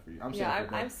 I'm sad for you.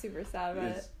 I'm super sad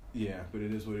about it. Yeah, but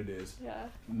it is what it is. Yeah.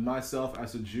 Myself,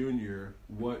 as a junior,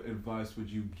 what advice would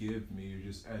you give me, or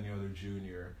just any other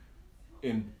junior,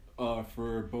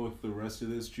 for both the rest of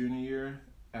this junior year,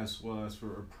 as well as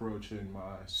for approaching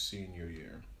my senior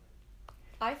year?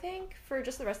 I think for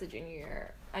just the rest of the junior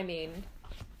year, I mean,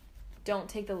 don't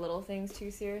take the little things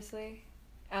too seriously.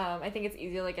 I think it's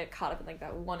easy to like get caught up in like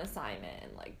that one assignment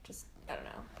and like just, I don't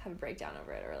know, have a breakdown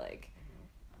over it or like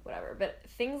whatever. But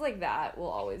things like that will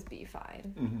always be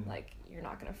fine. Mm-hmm. Like you're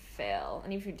not gonna fail,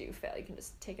 and if you do fail, you can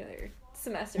just take another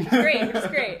semester, which is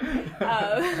great.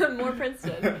 More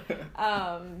Princeton.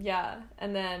 Yeah,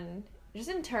 and then just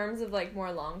in terms of like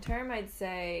more long term, I'd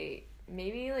say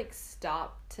maybe like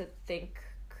stop to think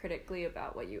critically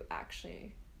about what you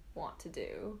actually want to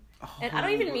do. And I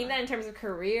don't even mean that in terms of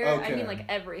career. Okay. I mean like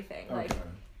everything. Okay.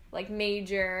 Like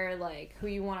major, like who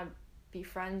you want to be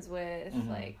friends with, mm-hmm.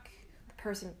 like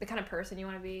the kind of person you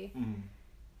want to be. Mm-hmm.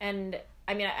 And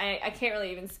I mean I can't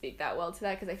really even speak that well to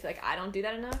that because I feel like I don't do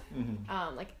that enough.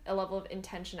 Mm-hmm. Like a level of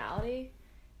intentionality.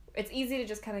 It's easy to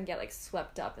just kind of get like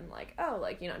swept up in like, oh,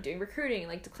 like, you know, doing recruiting,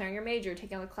 like declaring your major,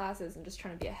 taking all the classes and just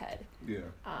trying to be ahead. Yeah.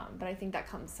 But I think that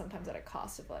comes sometimes at a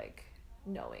cost of like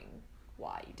knowing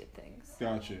why you did things.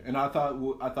 Gotcha. And I thought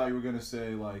you were gonna say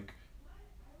like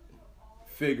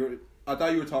I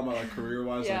thought you were talking about like career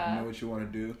wise, yeah. Like know what you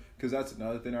want to do, because that's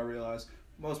another thing I realized.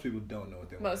 Most people don't know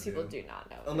what they want to do. Most people do not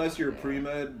know. Unless you're a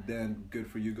pre-med, then good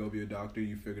for you. Go be a doctor.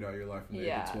 You figured out your life from the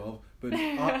age of 12. But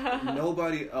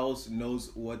nobody else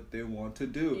knows what they want to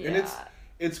do. Yeah. And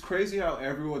it's crazy how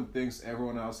everyone thinks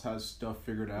everyone else has stuff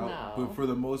figured out. No. But for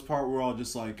the most part, we're all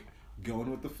just like going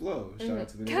with the flow. Shout out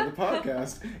to the name of the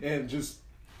podcast. And just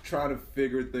trying to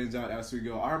figure things out as we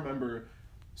go. I remember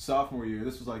sophomore year.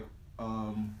 This was like,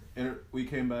 and we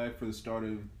came back for the start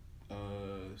of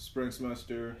spring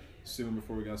semester soon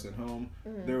before we got sent home.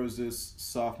 Mm-hmm. There was this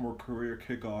sophomore career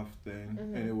kickoff thing,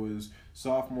 and it was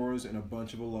sophomores and a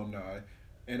bunch of alumni,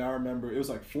 and I remember it was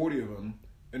like 40 of them,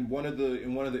 in one of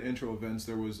the intro events,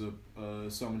 there was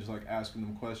someone just like asking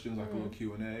them questions, like a little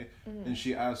Q&A, and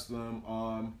she asked them,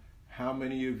 how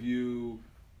many of you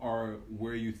are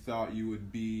where you thought you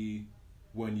would be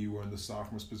when you were in the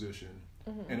sophomore's position?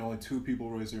 And only 2 people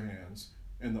raised their hands,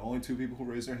 and the only 2 people who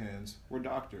raised their hands were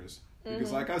doctors.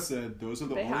 Because like I said, those are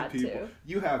the only people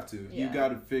you have to. Yeah.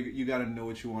 You gotta know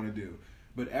what you want to do.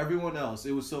 But everyone else,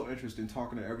 it was so interesting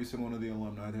talking to every single one of the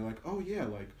alumni. They're like, oh yeah,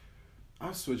 like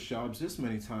I've switched jobs this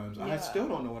many times. Yeah. I still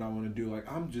don't know what I want to do.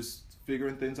 Like I'm just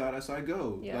figuring things out as I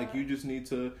go. Yeah. Like you just need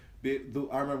to be.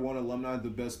 I remember one alumni, the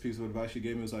best piece of advice she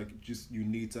gave me was like, you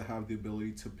need to have the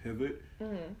ability to pivot.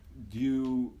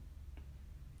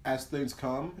 As things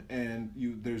come and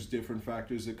there's different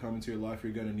factors that come into your life,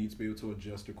 you're going to need to be able to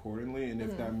adjust accordingly. And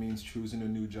if that means choosing a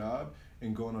new job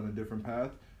and going on a different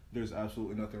path, there's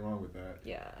absolutely nothing wrong with that.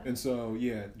 Yeah. And so,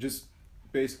 just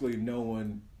basically no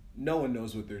one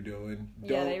knows what they're doing.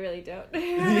 They really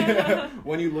don't.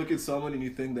 When you look at someone and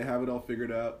you think they have it all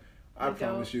figured out, I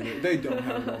promise you that they don't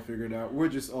have it all figured out. We're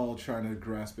just all trying to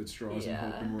grasp at straws and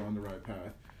hoping we're on the right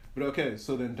path. But okay,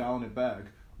 so then dialing it back,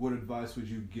 what advice would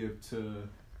you give to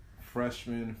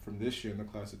freshmen from this year in the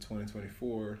class of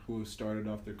 2024 who started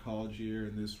off their college year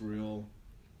in this real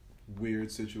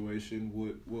weird situation?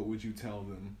 What would you tell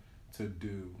them to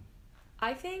do?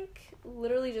 I think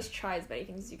literally just try as many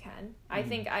things as you can. I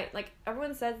think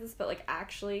everyone says this, but like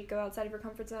actually go outside of your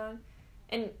comfort zone.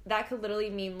 And that could literally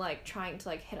mean like trying to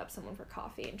like hit up someone for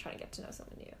coffee and trying to get to know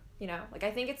someone new. You know? Like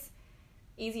I think it's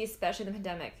easy, especially in the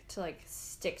pandemic, to like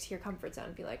stick to your comfort zone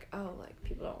and be like, oh, like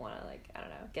people don't want to like, I don't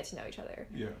know, get to know each other.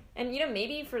 Yeah. And you know,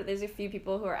 maybe there's a few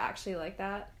people who are actually like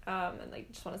that, and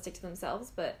like just want to stick to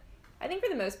themselves, but I think for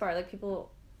the most part, like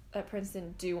people at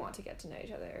Princeton do want to get to know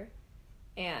each other,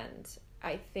 and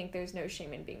I think there's no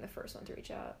shame in being the first one to reach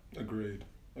out. Agreed.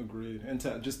 And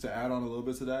just to add on a little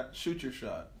bit to that, shoot your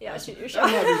shot. Yeah, shoot your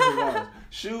shot.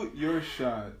 Shoot your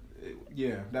shot.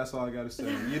 Yeah, that's all I gotta say.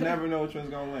 You never know which one's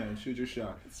gonna land. Shoot your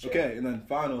shot. Okay, and then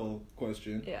final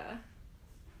question. Yeah.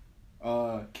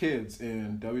 Kids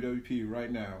in WWP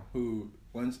right now who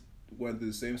went through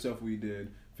the same stuff we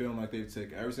did, feeling like they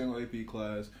take every single AP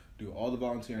class, do all the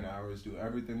volunteering hours, do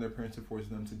everything their parents are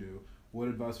forcing them to do. What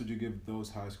advice would you give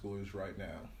those high schoolers right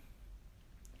now?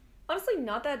 Honestly,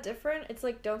 not that different. It's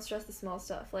like, don't stress the small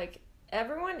stuff. Like,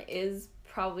 everyone is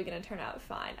probably going to turn out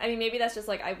fine. I mean, maybe that's just,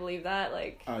 like, I believe that.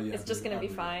 Like, it's just going to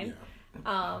be fine.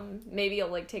 Yeah. Maybe you'll,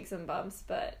 like, take some bumps.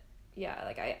 But, yeah,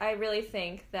 like, I really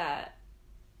think that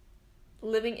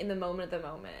living in the moment of the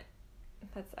moment,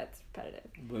 that's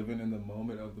repetitive. Living in the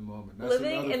moment of the moment. That's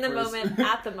living in the moment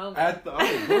at the moment.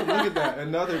 Look at that.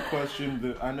 Another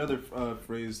question, another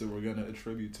phrase that we're going to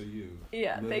attribute to you.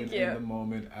 Yeah, thank you. Living in the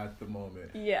moment at the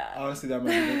moment. Yeah. Honestly, that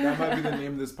might be the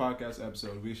name of this podcast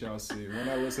episode. We shall see. When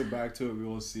I listen back to it, we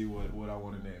will see what I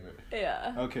want to name it.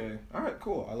 Yeah. Okay. All right,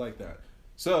 cool. I like that.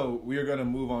 So, we are going to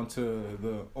move on to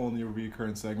the only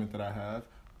recurring segment that I have.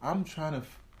 I'm trying to...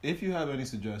 If you have any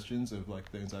suggestions of like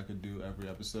things I could do every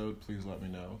episode, please let me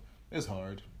know. It's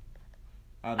hard.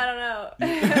 I don't know. No,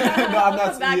 I'm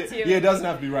not. It doesn't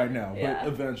have to be right now, but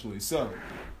eventually. So,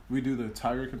 we do the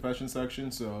Tiger Confession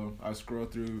section. So I scroll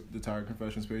through the Tiger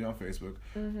Confessions page on Facebook,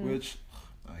 which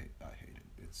I hate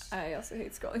it. I also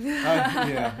hate scrolling.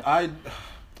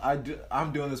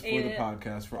 I'm doing this for the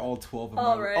podcast for all 12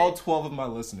 of my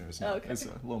listeners. No, okay. It's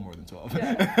a little more than 12.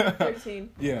 Yeah,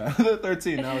 13. Yeah,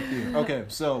 13 now with you. Okay,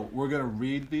 so we're going to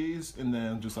read these and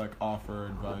then just like offer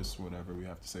advice, whatever we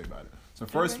have to say about it. So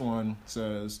first one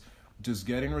says, just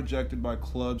getting rejected by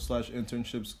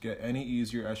clubs/internships get any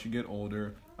easier as you get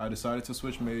older. I decided to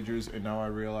switch majors and now I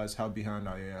realize how behind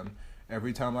I am.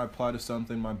 Every time I apply to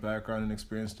something, my background and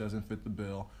experience doesn't fit the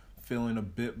bill. Feeling a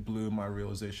bit blue, my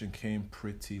realization came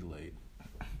pretty late.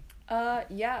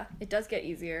 Yeah, it does get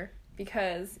easier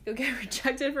because you'll get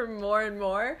rejected for more and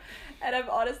more. And I've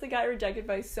honestly got rejected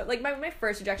by my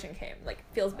first rejection came, like,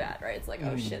 feels bad, right? It's like,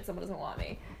 oh shit, someone doesn't want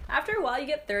me. After a while, you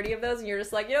get 30 of those and you're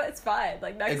just like, you know, it's fine.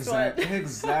 Like, next one.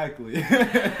 Exactly.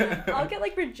 I'll get,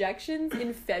 like, rejections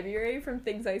in February from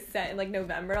things I sent in, like,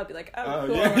 November. I'll be like, oh,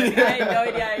 cool. Yeah. Like, I had no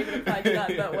idea I even applied to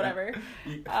that, but whatever.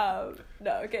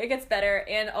 No, it gets better.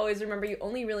 And always remember, you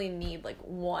only really need, like,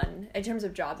 one. In terms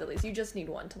of jobs, at least. You just need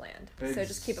one to land. So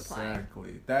just keep applying.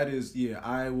 Exactly. That is,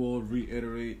 I will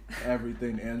reiterate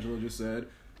everything Angela just said.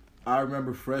 I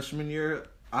remember freshman year...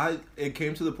 It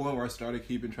came to the point where I started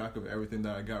keeping track of everything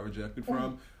that I got rejected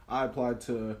from. I applied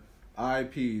to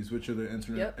IIPs, which are the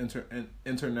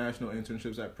international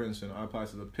internships at Princeton. I applied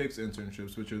to the PICS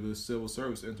internships, which are the civil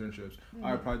service internships.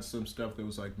 I applied to some stuff that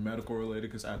was like medical related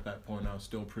because at that point I was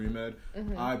still pre-med.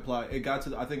 I applied. It got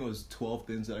to I think it was 12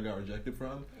 things that I got rejected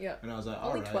from. Yeah. And I was like,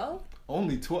 all right. 12?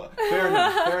 Only 12. Fair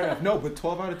enough. Fair enough. No, but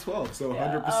 12 out of 12. So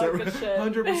 100%,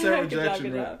 100%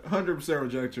 rejection rate. 100%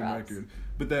 rejection record.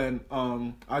 But then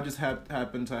I just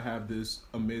happened to have this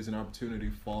amazing opportunity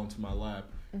fall into my lap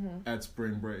at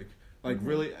spring break. Like,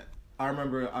 really, I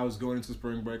remember I was going into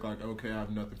spring break like, okay, I have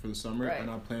nothing for the summer,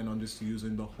 and I plan on just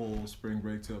using the whole spring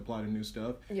break to apply to new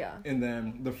stuff. Yeah. And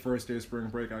then the first day of spring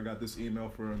break, I got this email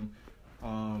from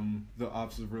the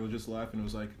Office of Religious Life, and it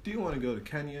was like, do you want to go to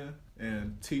Kenya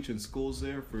and teach in schools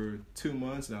there for 2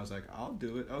 months? And I was like, I'll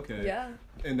do it. Okay. Yeah.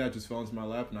 And that just fell into my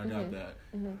lap, and I got that.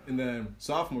 And then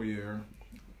sophomore year,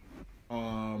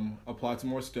 applied to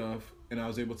more stuff, and I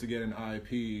was able to get an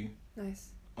IIP. Nice.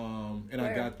 And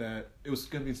where? I got that. It was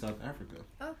going to be in South Africa.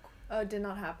 Oh, did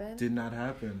not happen? Did not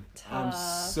happen.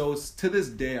 Tough. To this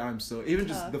day, even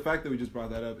just the fact that we just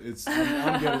brought that up,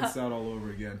 I'm getting sad all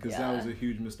over again because that was a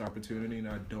huge missed opportunity and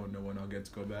I don't know when I'll get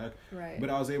to go back. Right.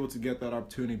 But I was able to get that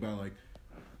opportunity by like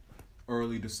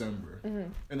early December.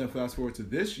 And then fast forward to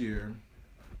this year,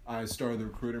 I started the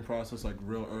recruiting process like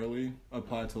real early,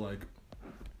 applied to like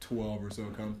 12 or so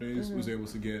companies, was able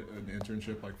to get an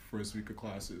internship like first week of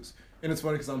classes. And it's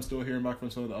funny because I'm still hearing back from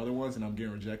some of the other ones and I'm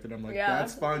getting rejected. I'm like,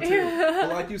 that's fine too. But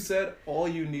like you said, all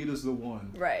you need is the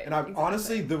one. Right. And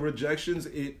honestly, the rejections,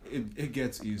 it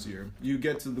gets easier. You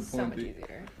get to the point so much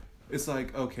easier. It's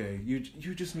like, okay, you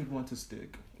just need one to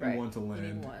stick. Right. One to land.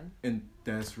 You need one. And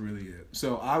that's really it.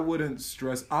 So I wouldn't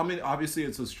stress. I mean, obviously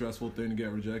it's a stressful thing to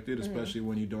get rejected, especially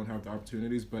when you don't have the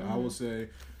opportunities. But I will say,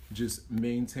 just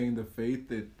maintain the faith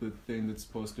that the thing that's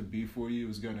supposed to be for you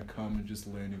is going to come and just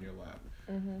land in your lap.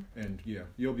 And yeah,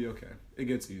 you'll be okay. It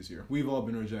gets easier. We've all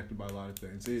been rejected by a lot of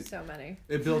things. So many.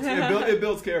 It builds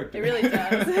character. It really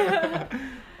does.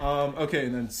 Okay,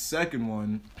 and then second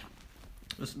one,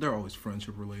 they're always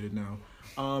friendship related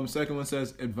now. Second one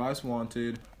says, advice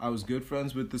wanted. I was good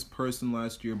friends with this person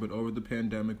last year, but over the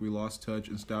pandemic we lost touch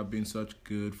and stopped being such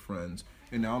good friends.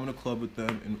 And now I'm in a club with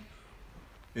them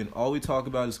and all we talk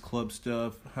about is club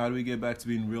stuff. How do we get back to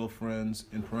being real friends?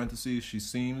 In parentheses, she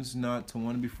seems not to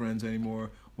want to be friends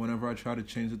anymore. Whenever I try to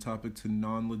change the topic to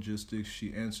non-logistics,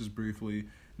 she answers briefly, and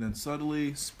then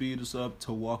suddenly speeds up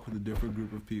to walk with a different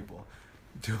group of people.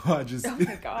 Do I just... Oh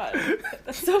my God.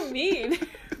 That's so mean.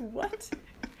 What?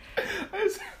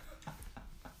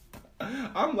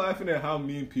 I'm laughing at how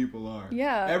mean people are.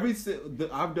 Yeah.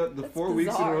 I've done the 4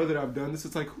 weeks in a row that I've done this.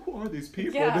 It's like, who are these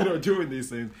people that are doing these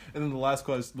things? And then the last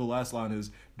line is,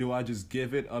 do I just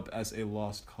give it up as a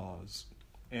lost cause?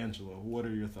 Angela, what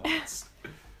are your thoughts?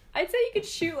 I'd say you could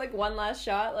shoot like one last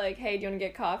shot, like, hey, do you want to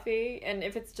get coffee? And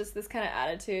if it's just this kind of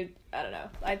attitude, I don't know.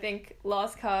 I think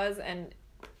lost cause, and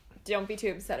don't be too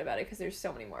upset about it because there's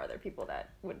so many more other people that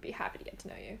would be happy to get to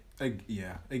know you.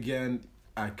 Yeah. Again,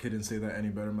 I couldn't say that any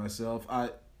better myself.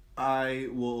 I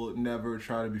will never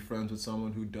try to be friends with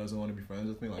someone who doesn't want to be friends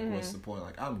with me. Like, what's the point?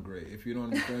 Like, I'm great. If you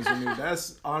don't want to be friends with me,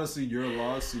 that's honestly your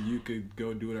loss, so you could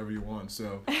go do whatever you want.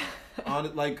 So,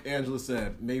 like Angela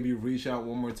said, maybe reach out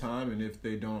one more time, and if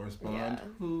they don't respond,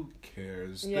 who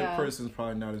cares? That person's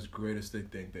probably not as great as they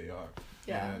think they are.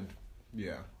 Yeah. And,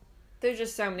 there's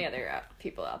just so many other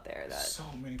people out there that... So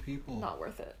many people. Not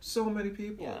worth it. So many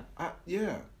people.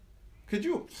 Yeah. Could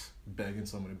you begging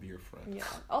someone to be your friend? Yeah.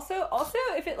 Also,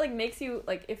 if it like makes you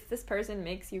like, if this person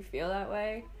makes you feel that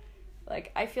way,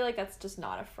 like I feel like that's just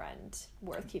not a friend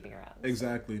worth keeping around.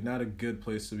 Exactly, not a good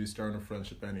place to be starting a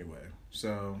friendship anyway.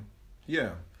 So,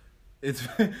 yeah, this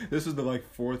is the like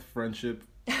fourth friendship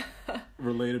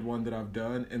related one that I've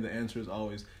done, and the answer is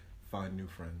always find new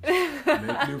friends,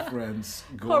 make new friends,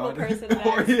 go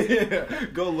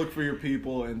go look for your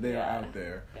people, and they are out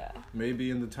there. Yeah. Maybe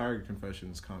in the Tiger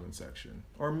Confessions comment section,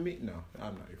 or me. No,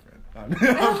 I'm not your friend. I'm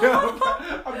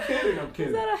kidding.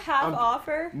 Is that a half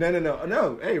offer?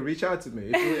 No. Hey, reach out to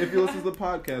me if you listen to the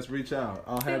podcast. Reach out.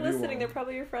 I'll have you listening. They're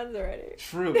probably your friends already.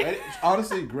 True.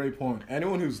 Honestly, great point.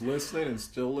 Anyone who's listening and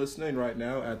still listening right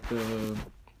now at the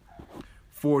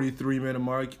 43-minute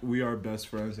mark, we are best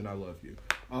friends, and I love you.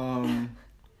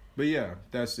 But yeah,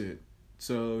 that's it.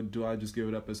 So do I just give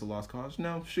it up as a lost cause?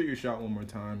 No, shoot your shot one more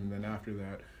time, and then after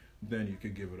that, then you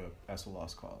could give it up as a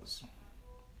lost cause.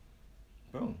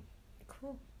 Boom.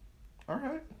 Cool. All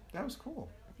right, that was cool.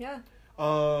 Yeah.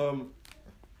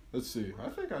 Let's see. I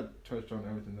think I touched on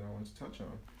everything that I wanted to touch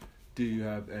on. Do you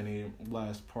have any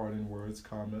last parting words,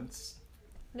 comments?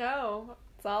 No.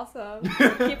 It's awesome.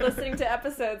 Keep listening to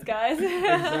episodes, guys.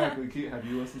 Exactly. Have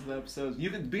you listened to the episodes? You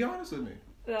can be honest with me.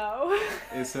 No.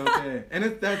 It's okay. And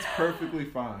that's perfectly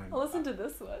fine. I'll listen to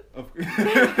this one.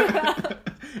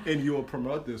 And you will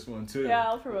promote this one, too. Yeah,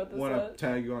 I'll promote this one. When I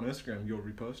tag you on Instagram, you'll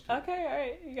repost it. Okay, all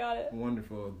right. You got it.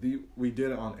 Wonderful. We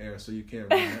did it on air, so you can't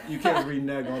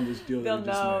renege on this deal They'll that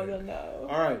we just made. They'll know.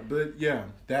 All right, but yeah,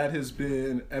 that has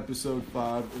been episode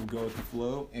 5 of Go With The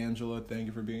Flow. Angela, thank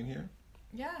you for being here.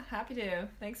 Yeah, happy to.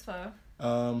 Thanks, Flo.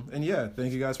 And yeah,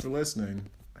 thank you guys for listening.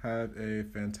 Have a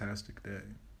fantastic day.